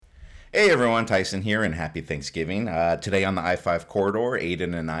Hey everyone, Tyson here, and happy Thanksgiving. Today on the I-5 corridor,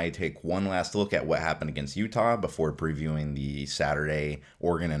 Aiden and I take one last look at what happened against Utah before previewing the Saturday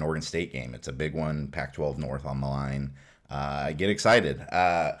Oregon and Oregon State game. It's a big one, Pac-12 North on the line. Get excited.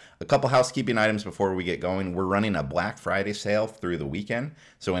 A couple housekeeping items before we get going. We're running a Black Friday sale through the weekend.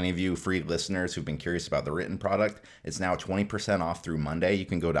 So any of you free listeners who've been curious about the written product, it's now 20% off through Monday. You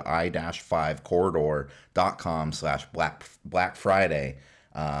can go to i-5corridor.com/Black Friday,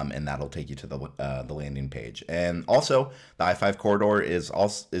 and that'll take you to the landing page. And also, the I-5 corridor is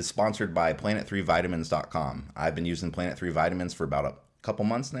sponsored by Planet3Vitamins.com. I've been using Planet 3 Vitamins for about a couple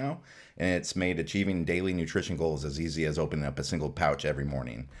months now, and it's made achieving daily nutrition goals as easy as opening up a single pouch every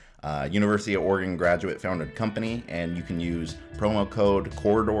morning. University of Oregon graduate founded company, and you can use promo code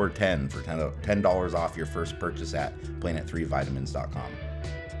Corridor10 for $10 off your first purchase at Planet3Vitamins.com.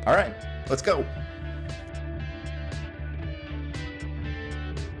 All right, let's go.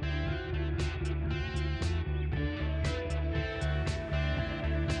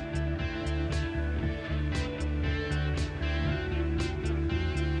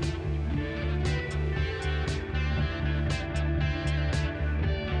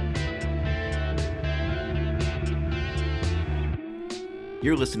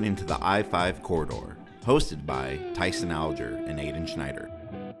 You're listening to the I-5 Corridor, hosted by Tyson Alger and Aiden Schneider.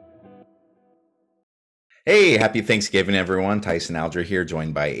 Hey, happy Thanksgiving, everyone. Tyson Alger here,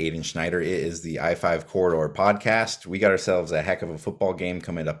 joined by Aiden Schneider. It is the I-5 Corridor podcast. We got ourselves a heck of a football game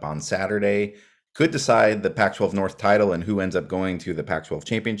coming up on Saturday. Could decide the Pac-12 North title and who ends up going to the Pac-12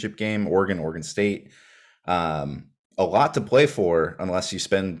 championship game, Oregon State. A lot to play for unless you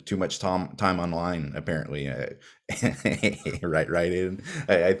spend too much time online, apparently. Right, Aiden?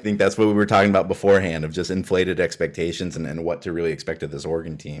 I think that's what we were talking about beforehand, of just inflated expectations and what to really expect of this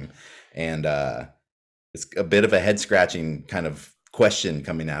Oregon team. And it's a bit of a head-scratching kind of question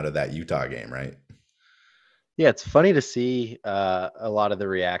coming out of that Utah game, right? Yeah, it's funny to see a lot of the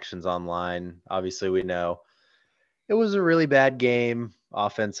reactions online. Obviously, we know it was a really bad game.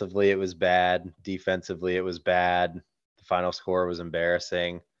 Offensively, it was bad. Defensively, it was bad. The final score was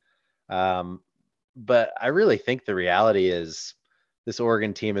embarrassing. But I really think the reality is this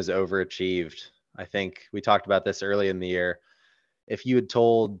Oregon team has overachieved. I think we talked about this early in the year. If you had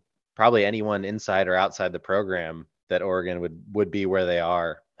told probably anyone inside or outside the program that Oregon would be where they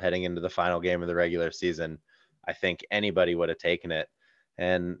are heading into the final game of the regular season, I think anybody would have taken it.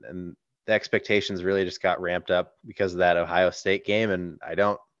 And the expectations really just got ramped up because of that Ohio State game. And I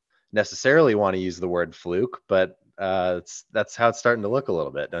don't necessarily want to use the word fluke, but that's how it's starting to look a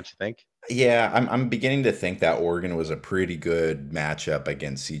little bit, don't you think? Yeah, I'm beginning to think that Oregon was a pretty good matchup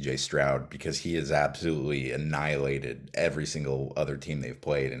against CJ Stroud, because he has absolutely annihilated every single other team they've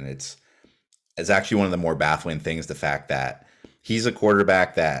played. And it's actually one of the more baffling things, the fact that he's a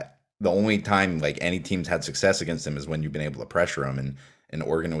quarterback that the only time like any team's had success against him is when you've been able to pressure him, and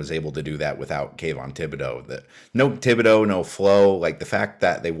Oregon was able to do that without Kayvon Thibodeau. No Thibodeau, no flow. Like, the fact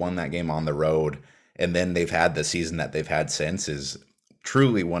that they won that game on the road and then they've had the season that they've had since is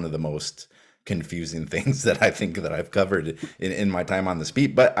truly one of the most confusing things that I think that I've covered in my time on this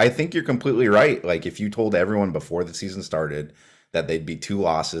beat. But I think you're completely right. Like, if you told everyone before the season started that they'd be 2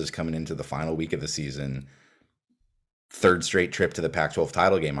 losses coming into the final week of the season, third straight trip to the Pac-12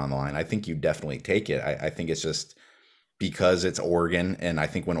 title game on the line, I think you definitely take it. I think it's just because it's Oregon, and I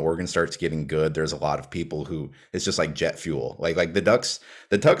think when Oregon starts getting good, there's a lot of people who it's just like jet fuel. Like the Ducks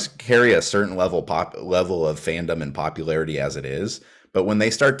carry a certain level of fandom and popularity as it is, but when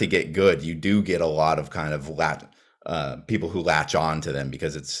they start to get good, you do get a lot of kind of people who latch on to them,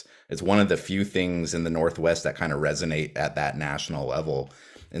 because it's one of the few things in the Northwest that kind of resonate at that national level.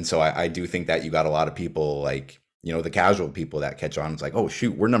 And so I do think that you got a lot of people, like, the casual people that catch on. It's like, oh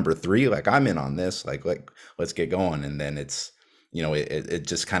shoot, we're number 3. Like, I'm in on this. Like let's get going. And then it's, it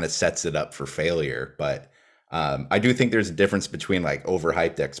just kind of sets it up for failure. But I do think there's a difference between like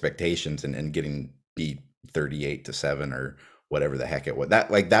overhyped expectations and getting beat 38-7 or whatever the heck it was.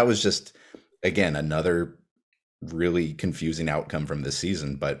 That was just, again, another really confusing outcome from this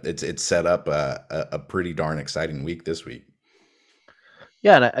season. But it's set up a pretty darn exciting week this week.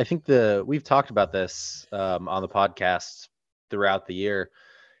 Yeah, and I think we've talked about this on the podcast throughout the year.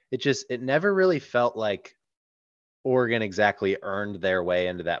 It never really felt like Oregon exactly earned their way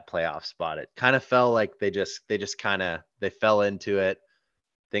into that playoff spot. It kind of felt like they fell into it.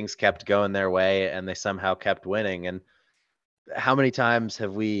 Things kept going their way, and they somehow kept winning. And how many times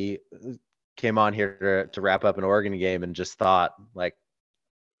have we came on here to wrap up an Oregon game and just thought, like,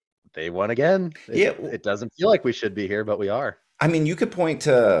 they won again? It doesn't feel like we should be here, but we are. I mean, you could point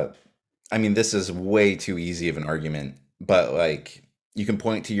to, this is way too easy of an argument, but like you can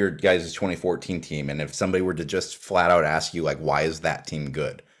point to your guys' 2014 team, and if somebody were to just flat out ask you like, why is that team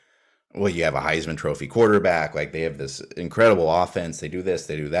good? Well, you have a Heisman Trophy quarterback. Like they have this incredible offense. They do this,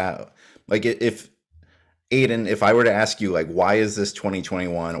 they do that. Like if Aiden, if I were to ask you like, why is this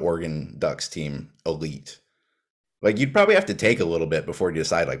 2021 Oregon Ducks team elite? Like you'd probably have to take a little bit before you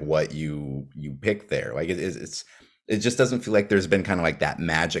decide like what you pick there. Like it just doesn't feel like there's been kind of like that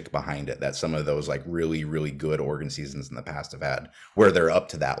magic behind it that some of those like really good Oregon seasons in the past have had, where they're up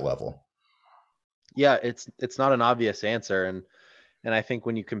to that level. Yeah, it's not an obvious answer, and I think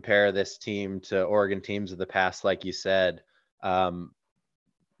when you compare this team to Oregon teams of the past, like you said, um,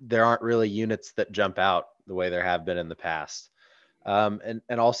 there aren't really units that jump out the way there have been in the past. And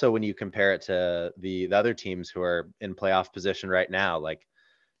also when you compare it to the other teams who are in playoff position right now, like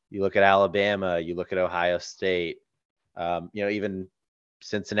you look at Alabama, you look at Ohio State, even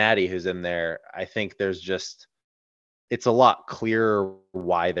Cincinnati, who's in there. I think it's a lot clearer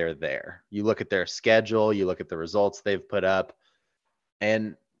why they're there. You look at their schedule, you look at the results they've put up,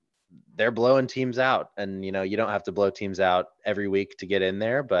 and they're blowing teams out. And you don't have to blow teams out every week to get in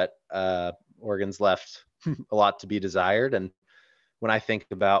there, but Oregon's left a lot to be desired. And when I think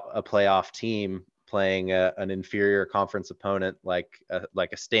about a playoff team playing an inferior conference opponent like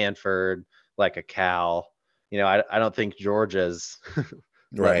a Stanford, like a Cal, I don't think Georgia's letting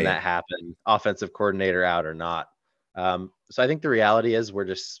Right. that happen, offensive coordinator out or not. So I think the reality is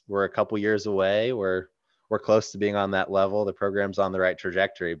we're a couple years away. We're close to being on that level. The program's on the right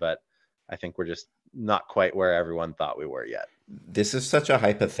trajectory, but I think we're just not quite where everyone thought we were yet. This is such a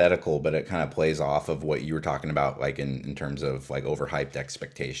hypothetical, but it kind of plays off of what you were talking about, like in terms of like overhyped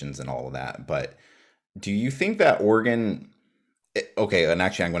expectations and all of that. But do you think that Oregon okay, and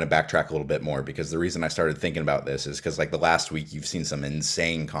actually I'm going to backtrack a little bit more because the reason I started thinking about this is because like the last week you've seen some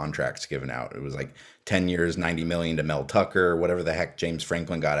insane contracts given out. It was like 10 years, 90 million to Mel Tucker, whatever the heck James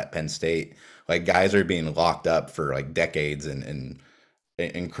Franklin got at Penn State. Like guys are being locked up for like decades and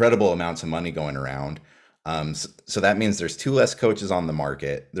incredible amounts of money going around. So that means there's two less coaches on the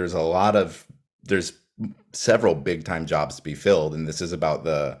market. There's several big time jobs to be filled, and this is about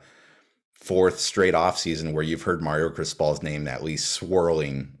the fourth straight off season where you've heard Mario Cristobal's name at least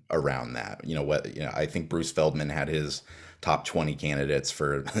swirling around that. I think Bruce Feldman had his top 20 candidates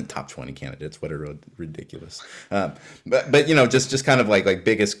for top 20 candidates. What a ridiculous. But just kind of like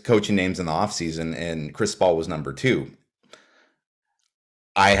biggest coaching names in the offseason, and Cristobal was number two.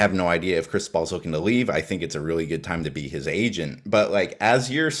 I have no idea if Cristobal's looking to leave. I think it's a really good time to be his agent. But like as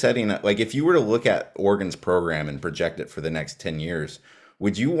you're setting up, like if you were to look at Oregon's program and project it for the next 10 years,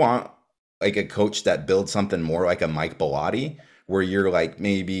 would you want like a coach that builds something more like a Mike Bellotti, where you're like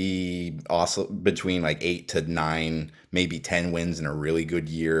maybe also between like 8 to 9, maybe 10 wins in a really good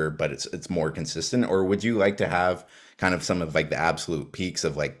year, but it's more consistent? Or would you like to have kind of some of like the absolute peaks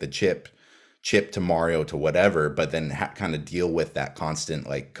of like the chip to Mario to whatever, but then kind of deal with that constant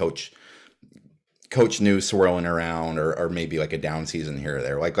like coach news swirling around, or maybe like a down season here or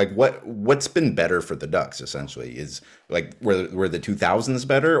there. Like what's been better for the Ducks essentially? Is like were the 2000s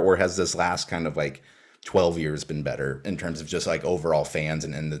better, or has this last kind of like 12 years been better in terms of just like overall fans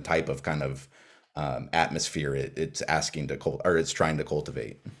and the type of kind of atmosphere it's asking to or it's trying to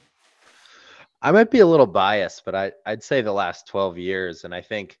cultivate? I might be a little biased, but I'd say the last 12 years. And I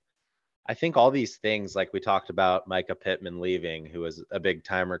think all these things, like we talked about Micah Pittman leaving, who was a big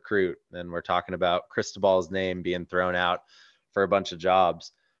time recruit, and we're talking about Cristobal's name being thrown out for a bunch of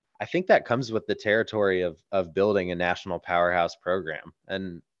jobs. I think that comes with the territory of building a national powerhouse program.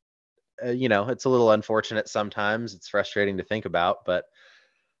 And it's a little unfortunate sometimes. It's frustrating to think about, but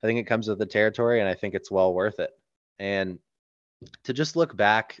I think it comes with the territory, and I think it's well worth it. And to just look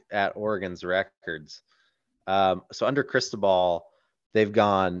back at Oregon's records, so under Cristobal, they've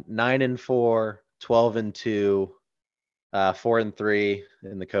gone 9-4, 12-2, 4-3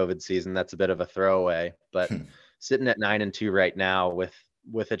 in the COVID season. That's a bit of a throwaway, but sitting at 9-2 right now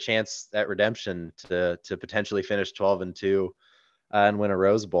with a chance at redemption to potentially finish 12-2 and win a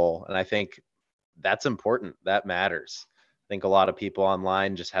Rose Bowl. And I think that's important. That matters. I think a lot of people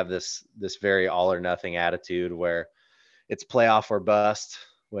online just have this very all or nothing attitude where it's playoff or bust,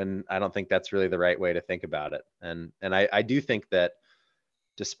 when I don't think that's really the right way to think about it. And I do think that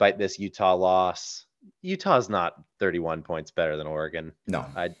despite this Utah loss, Utah's not 31 points better than Oregon. No.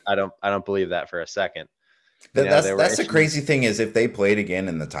 I don't believe that for a second. That's There were the issues. crazy thing is if they played again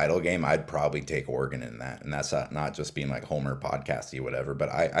in the title game, I'd probably take Oregon in that. And that's not just being like Homer podcasty, whatever, but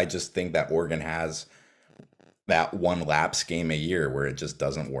I just think that Oregon has that one lapse game a year where it just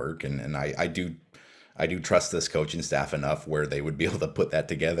doesn't work. And I do trust this coaching staff enough where they would be able to put that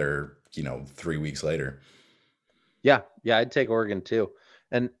together, 3 weeks later. Yeah, I'd take Oregon too.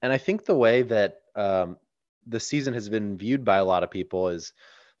 And I think the way that the season has been viewed by a lot of people is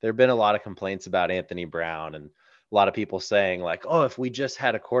there have been a lot of complaints about Anthony Brown and a lot of people saying like, "Oh, if we just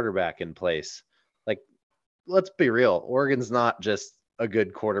had a quarterback in place." Like, let's be real. Oregon's not just a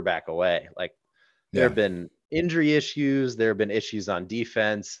good quarterback away. Like, there Yeah. have been injury issues, there have been issues on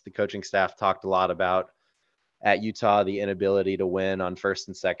defense. The coaching staff talked a lot about at Utah the inability to win on first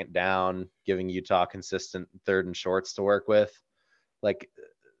and second down, giving Utah consistent third and shorts to work with. Like,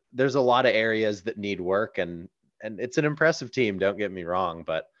 there's a lot of areas that need work, and it's an impressive team, don't get me wrong,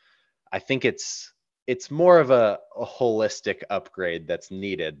 but I think it's more of a holistic upgrade that's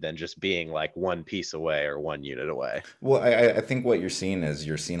needed than just being like one piece away or one unit away. Well, I think what you're seeing is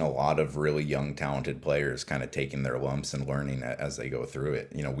you're seeing a lot of really young, talented players kind of taking their lumps and learning as they go through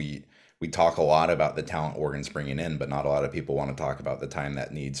it. We talk a lot about the talent Oregon's bringing in, but not a lot of people want to talk about the time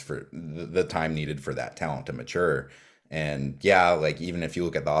that needs for the time needed for that talent to mature. And yeah, like even if you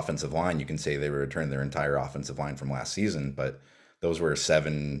look at the offensive line, you can say they returned their entire offensive line from last season, but those were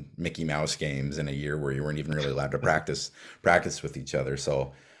 7 Mickey Mouse games in a year where you weren't even really allowed to practice with each other.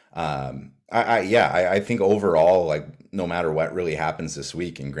 So I think overall, like no matter what really happens this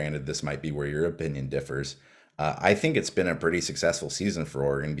week, and granted, this might be where your opinion differs. I think it's been a pretty successful season for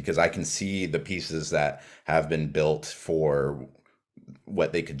Oregon because I can see the pieces that have been built for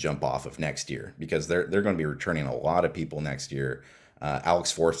what they could jump off of next year because they're going to be returning a lot of people next year.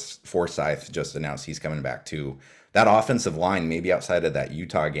 Alex Forsyth just announced he's coming back too. That offensive line, maybe outside of that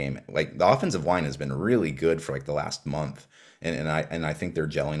Utah game, like the offensive line has been really good for like the last month, and I think they're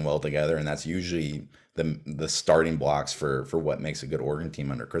gelling well together, and that's usually the starting blocks for what makes a good Oregon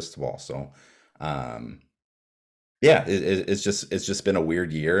team under Cristobal. So, um, yeah, it's just been a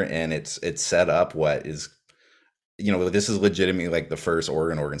weird year, and it's set up what is this is legitimately like the first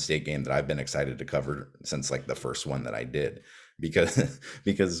Oregon State game that I've been excited to cover since like the first one that I did because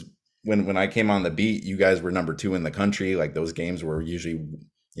because when I came on the beat, you guys were number 2 in the country. Like those games were usually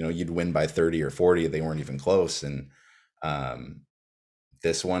you'd win by 30 or 40. They weren't even close. And um,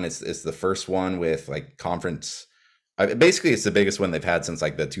 this one is the first one with like conference. Basically, it's the biggest one they've had since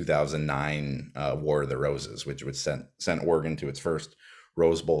like the 2009 War of the Roses, which would sent Oregon to its first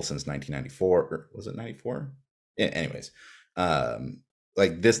Rose Bowl since 1994. Or was it 94? Yeah, anyways,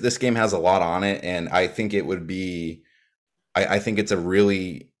 like this game has a lot on it, and I think it would be. I think it's a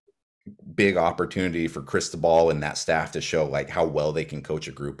really big opportunity for Cristobal and that staff to show like how well they can coach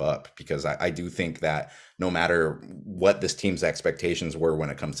a group up because I do think that no matter what this team's expectations were when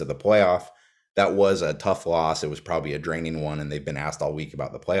it comes to the playoff, that was a tough loss. It was probably a draining one, and they've been asked all week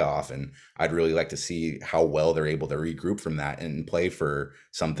about the playoff. And I'd really like to see how well they're able to regroup from that and play for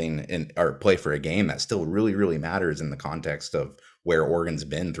something or play for a game that still really, really matters in the context of where Oregon's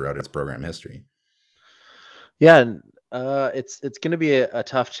been throughout its program history. Yeah, and it's going to be a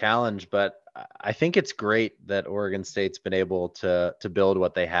tough challenge, but I think it's great that Oregon State's been able to build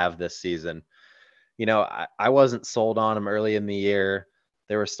what they have this season. I wasn't sold on them early in the year.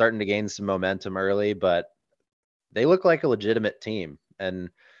 They were starting to gain some momentum early, but they look like a legitimate team. And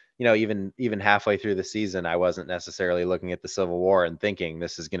even halfway through the season, I wasn't necessarily looking at the Civil War and thinking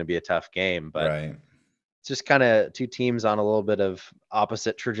this is going to be a tough game, but Right. it's just kind of two teams on a little bit of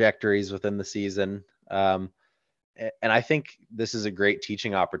opposite trajectories within the season. And I think this is a great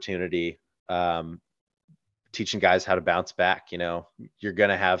teaching opportunity, teaching guys how to bounce back. You're going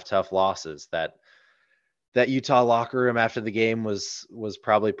to have tough losses. That Utah locker room after the game was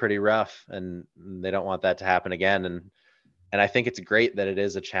probably pretty rough, and they don't want that to happen again. And I think it's great that it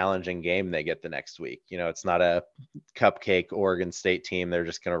is a challenging game they get the next week. It's not a cupcake Oregon State team they're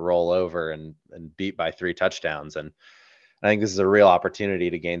just going to roll over and beat by 3 touchdowns. And I think this is a real opportunity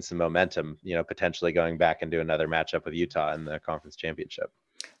to gain some momentum, potentially going back and do another matchup with Utah in the conference championship.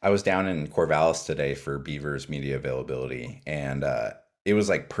 I was down in Corvallis today for Beavers media availability, and it was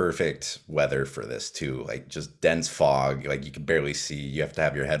like perfect weather for this too. Like just dense fog, like you could barely see. You have to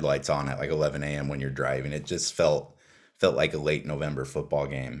have your headlights on at like 11 a.m. when you're driving. It just felt like a late November football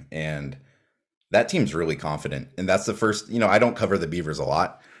game, and that team's really confident. And that's the first. I don't cover the Beavers a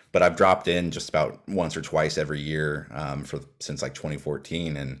lot, but I've dropped in just about once or twice every year for since like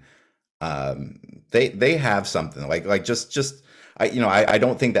 2014, and they have something just I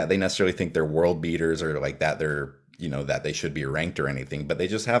don't think that they necessarily think they're world beaters or like that they're that they should be ranked or anything, but they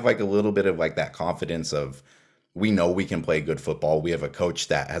just have like a little bit of like that confidence of we know we can play good football. We have a coach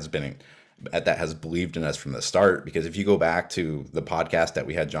that has believed in us from the start, because if you go back to the podcast that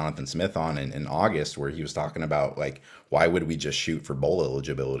we had Jonathan Smith on in August, where he was talking about like why would we just shoot for bowl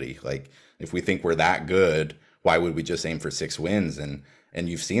eligibility, like if we think we're that good, why would we just aim for 6 wins? And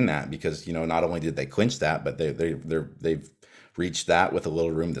you've seen that because not only did they clinch that, but they've reached that with a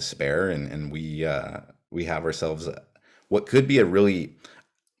little room to spare, and we have ourselves what could be a really,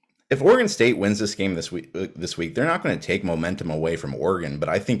 if Oregon State wins this game this week, they're not going to take momentum away from Oregon, but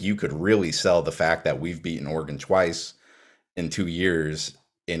I think you could really sell the fact that we've beaten Oregon twice in 2 years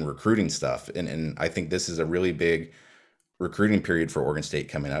in recruiting stuff. And I think this is a really big recruiting period for Oregon State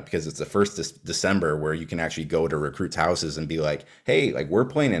coming up because it's the first December where you can actually go to recruits' houses and be like, hey, like we're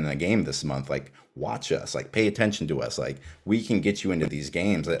playing in a game this month. Like, watch us, like pay attention to us. Like we can get you into these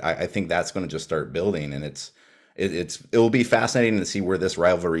games. I think that's going to just start building, and it will be fascinating to see where this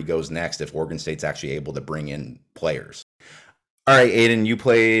rivalry goes next if Oregon State's actually able to bring in players. All right, Aiden, you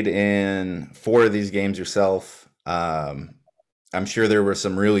played in 4 of these games yourself. I'm sure there were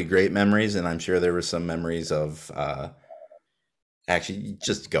some really great memories, and I'm sure there were some memories of actually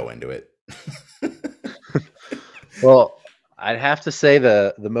just go into it. Well, I'd have to say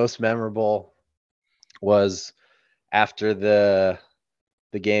the most memorable was after the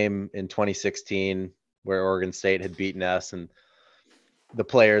game in 2016 where Oregon State had beaten us, and the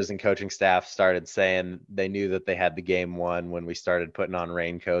players and coaching staff started saying they knew that they had the game won when we started putting on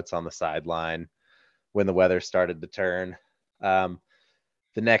raincoats on the sideline when the weather started to turn.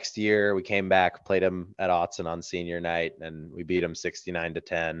 The next year we came back, played them at Autzen on senior night, and we beat them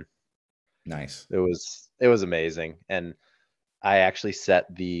 69-10. Nice. It was amazing. And I actually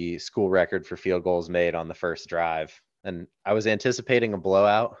set the school record for field goals made on the first drive. And I was anticipating a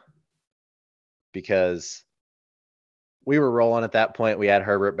blowout because we were rolling at that point. We had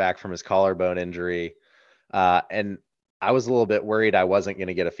Herbert back from his collarbone injury. And I was a little bit worried I wasn't going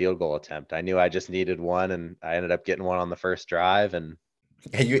to get a field goal attempt. I knew I just needed one, and I ended up getting one on the first drive, and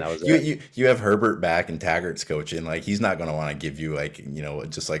Yeah, that was you it. you you have Herbert back and Taggart's coaching. Like he's not going to want to give you like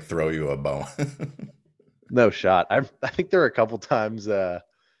just like throw you a bone. No shot. I think there were a couple times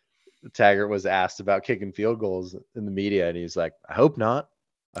Taggart was asked about kicking field goals in the media, and he's like, "I hope not.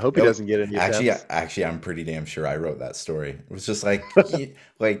 I hope he Oh, doesn't get any actually, attempts." I'm pretty damn sure I wrote that story. It was just like,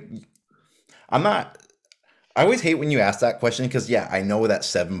 like I'm not. I always hate when you ask that question because yeah, I know that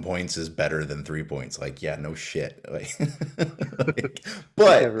 7 points is better than 3 points. Like yeah, no shit. Like,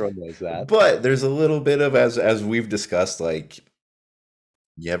 but Everyone knows that. there's a little bit of as we've discussed. Like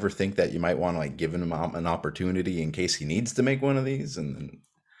you ever think that you might want to like give him an opportunity in case he needs to make one of these, and then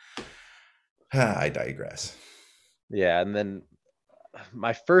I digress. Yeah, and then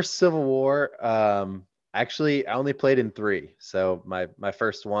my first Civil War, actually, I only played in 3. So my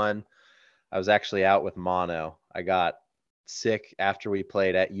first one, I was actually out with mono. I got sick after we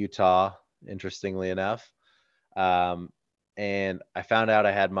played at Utah, interestingly enough. Um, and I found out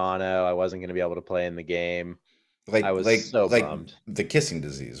I had mono. I wasn't going to be able to play in the game. I Like was like so like bummed. the kissing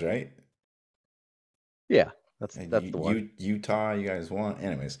disease, right? Yeah, that's And that's the one. Utah, you guys want,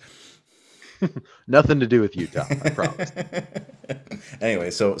 anyways. Nothing to do with Utah, I promise.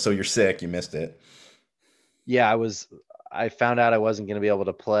 Anyway, so you're sick, you missed it. Yeah, I found out I wasn't going to be able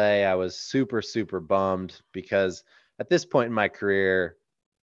to play. I was super, super bummed because at this point in my career,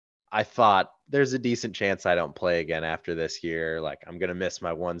 I thought there's a decent chance I don't play again after this year. Like I'm going to miss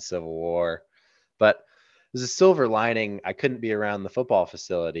my one Civil War. But there's a silver lining. I couldn't be around the football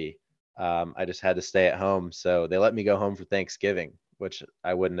facility. I just had to stay at home. So they let me go home for Thanksgiving, which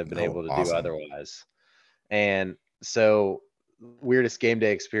I wouldn't have been Oh, able to do awesome. otherwise. And so weirdest game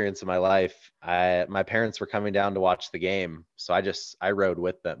day experience of my life. My parents were coming down to watch the game, so I rode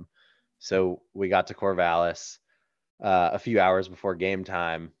with them. So we got to Corvallis a few hours before game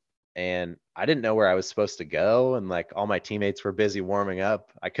time, and I didn't know where I was supposed to go, and like all my teammates were busy warming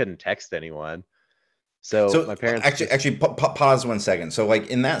up. I couldn't text anyone, so So my parents actually, just actually, pause 1 second. So, like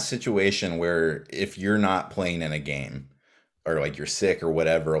in that situation where if you're not playing in a game, or like you're sick or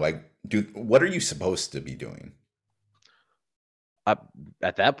whatever, like, what are you supposed to be doing? uh,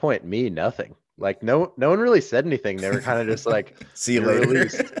 at that point, me nothing. Like no one really said anything. They were kind of just like, See you "You're later.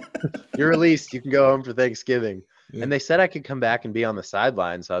 released. You're released. You can go home for Thanksgiving." Yeah. And they said I could come back and be on the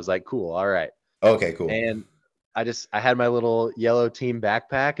sideline. So I was like, cool, all right. Okay, cool. And I had my little yellow team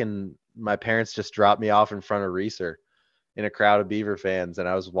backpack, and my parents just dropped me off in front of Reeser in a crowd of Beaver fans. And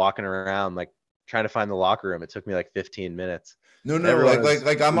I was walking around like trying to find the locker room. It took me like 15 minutes. No, And no, like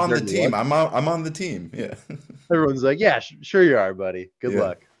I'm was on there the to team. look. I'm on the team. Yeah. Everyone's like, yeah, sure you are, buddy. Good Yeah.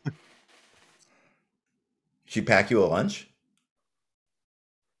 luck. She pack you a lunch?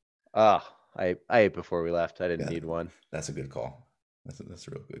 I ate before we left. I didn't Yeah, need one. that's a good call. That's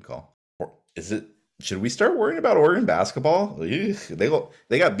a real good call. Or is it? Should we start worrying about Oregon basketball? Eugh,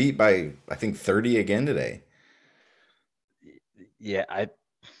 they got beat by I think 30 again today. Yeah,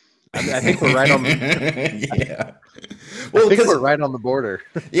 I think we're right on. Yeah. I Well, think we're because right on the border.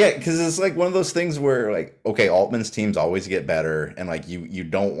 yeah, because it's like one of those things where like, okay, Altman's teams always get better, and like you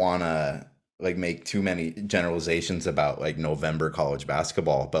don't want to like make too many generalizations about like November college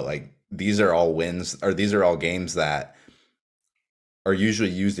basketball, but like these are all wins, or these are all games that are usually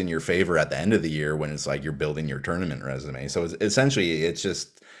used in your favor at the end of the year when it's like you're building your tournament resume. So it's essentially it's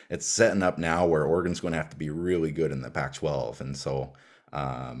setting up now where Oregon's going to have to be really good in the Pac-12, and so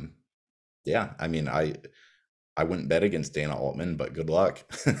um, yeah, I mean I wouldn't bet against Dana Altman, but good luck.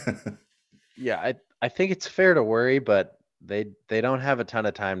 Yeah, I think it's fair to worry, but they don't have a ton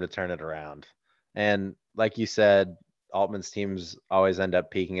of time to turn it around. And like you said, Altman's teams always end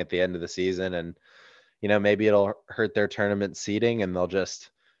up peaking at the end of the season, and maybe it'll hurt their tournament seeding, and they'll just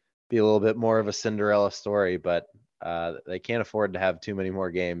be a little bit more of a Cinderella story. But they can't afford to have too many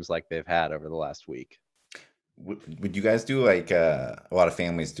more games like they've had over the last week. Would you guys do like a lot of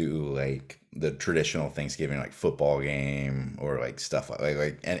families do like the traditional Thanksgiving like football game or like stuff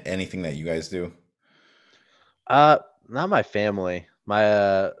anything that you guys do? Uh, Not my family.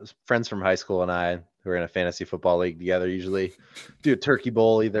 My friends from high school and I, who are in a fantasy football league together, usually do a turkey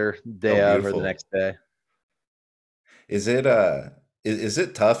bowl either Oh, day of or the beautiful. next day. Is it is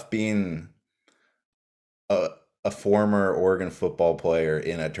it tough being a a former Oregon football player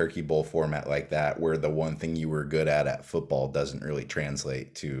in a turkey bowl format like that where the one thing you were good at football doesn't really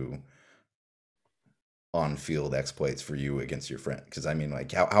translate to on-field exploits for you against your friend? Because I mean,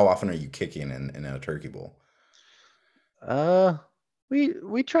 like, how often are you kicking in a turkey bowl? Uh,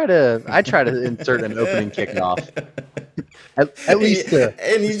 we try to. I try to insert an opening kickoff at least And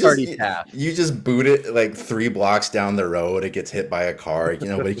to start each half. you just boot it like 3 blocks down the road. It gets hit by a car.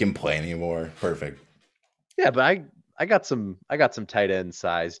 Nobody can play anymore. Perfect. Yeah, but I got some tight end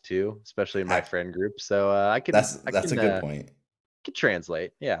size too, especially in my Ha- friend group. So I can I that's a can good point. can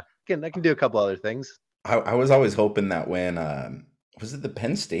translate. Yeah, I can do a couple other things. I was always hoping that when was it the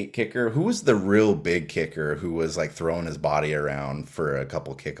Penn State kicker? Who was the real big kicker who was like throwing his body around for a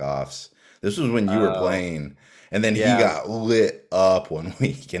couple kickoffs? This was when you were Oh, playing, and then he yeah, got lit up one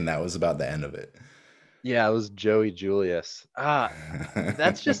week, and that was about the end of it. yeah, it was Joey Julius.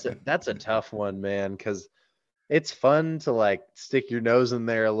 That's a tough one, man, because it's fun to like stick your nose in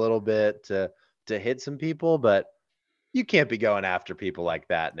there a little bit to hit some people, but you can't be going after people like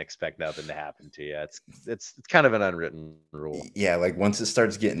that and expect nothing to happen to you. It's kind of an unwritten rule. Yeah, like once it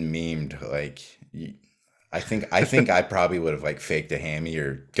starts getting memed, like I think I probably would have like faked a hammy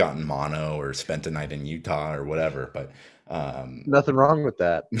or gotten mono or spent a night in Utah or whatever. But Nothing wrong with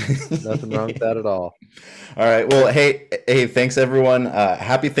that. Nothing wrong with that at all. all right. Well, hey, thanks everyone.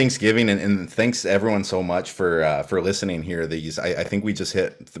 Happy Thanksgiving, and thanks everyone so much for listening here. I think we just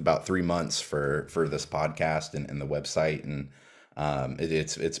hit about 3 months for this podcast and the website, and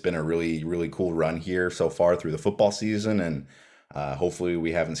it's been a really cool run here so far through the football season, and hopefully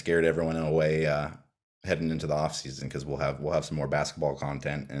we haven't scared everyone away heading into the off season because we'll have some more basketball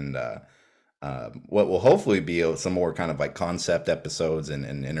content and. What will hopefully be some more kind of like concept episodes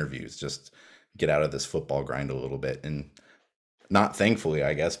and interviews. Just get out of this football grind a little bit, and not thankfully,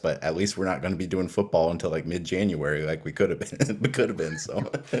 I guess, but at least we're not going to be doing football until like mid-January, like we could have been. We could have been. So,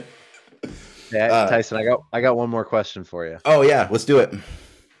 Yeah, uh, Tyson, I got one more question for you. oh yeah, let's do it.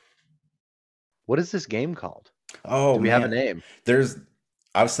 What is this game called? Oh Do we have a man, name? there's.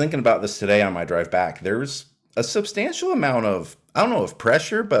 I was thinking about this today on my drive back. There's a substantial amount of I don't know if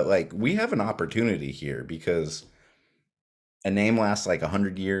pressure, but like we have an opportunity here because a name lasts like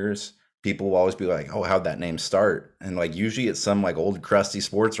 100 years. People will always be like, "Oh, how'd that name start?" And like usually it's some like old crusty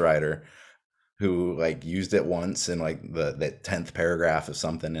sports writer who like used it once in like the 10th paragraph of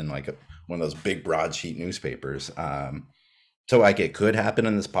something in like one of those big broadsheet newspapers. So like it could happen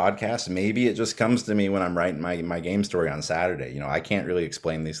in this podcast. Maybe it just comes to me when I'm writing my game story on Saturday. I can't really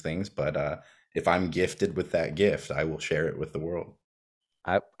explain these things, but if I'm gifted with that gift, I will share it with the world.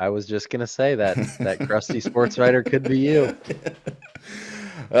 I was just gonna say that crusty sports writer could be you.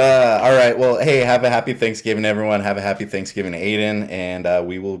 All right. Well, hey, have a happy Thanksgiving, everyone. Have a happy Thanksgiving, Aiden, and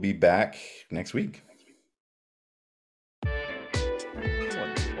we will be back next week. Wonderful.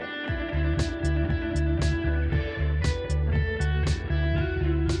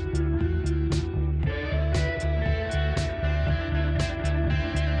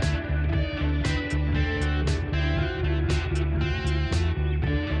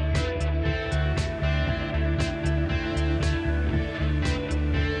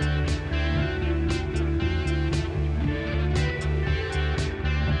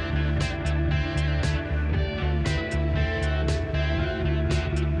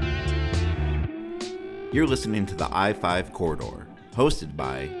 You're listening to the I 5 Corridor, hosted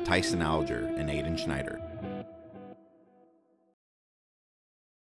by Tyson Alger and Aiden Schneider.